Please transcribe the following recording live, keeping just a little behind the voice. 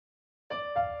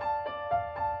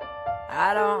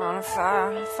I don't wanna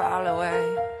fall, fall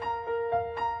away.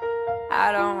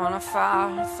 I don't wanna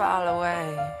fall, fall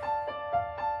away.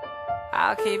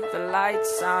 I'll keep the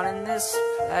lights on in this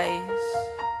place,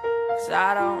 'cause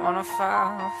I don't wanna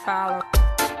fall, fall away.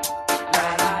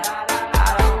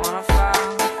 I don't wanna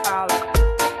fall, fall away.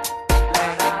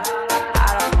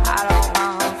 I don't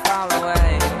wanna fall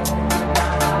away.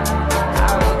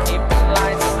 I will keep the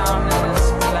lights on in this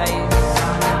place,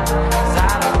 'cause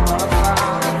I don't wanna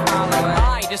fall away.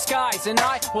 I disguise and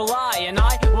I will lie, and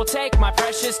I will take my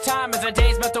precious time as the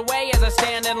days melt away, as I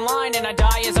stand in line and I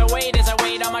die as I wait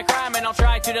on my crime. And I'll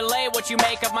try to delay what you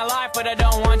make of my life, but I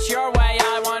don't want your way,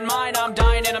 I want mine. I'm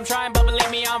dying and I'm trying, but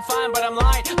believe me I'm fine, but I'm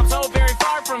lying. I'm so very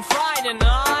far from fine, and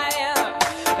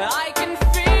I can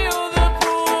feel the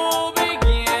pool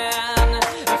begin.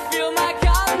 I feel my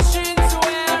conscience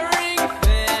wearing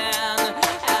thin,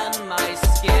 and my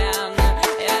skin,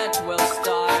 it will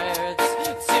start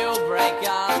to break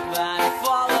up and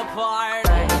fall apart.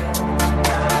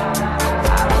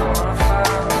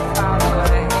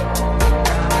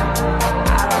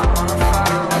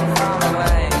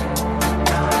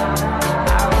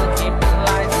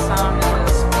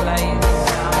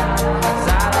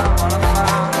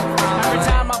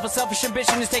 Selfish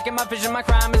ambition is taking my vision. My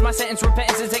crime is my sentence.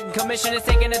 Repentance is taking commission. It's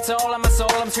taking its toll on my soul.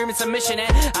 I'm screaming submission,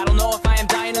 and I don't know if I am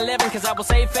dying or living, 'cause I will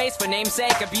save face for name's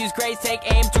sake. Abuse grace, take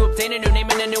aim to obtain a new name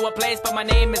in a newer place. But my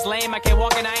name is lame. I can't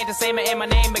walk and I ain't the same, and my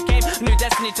name became a new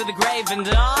destiny to the grave. And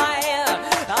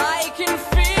I can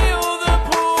feel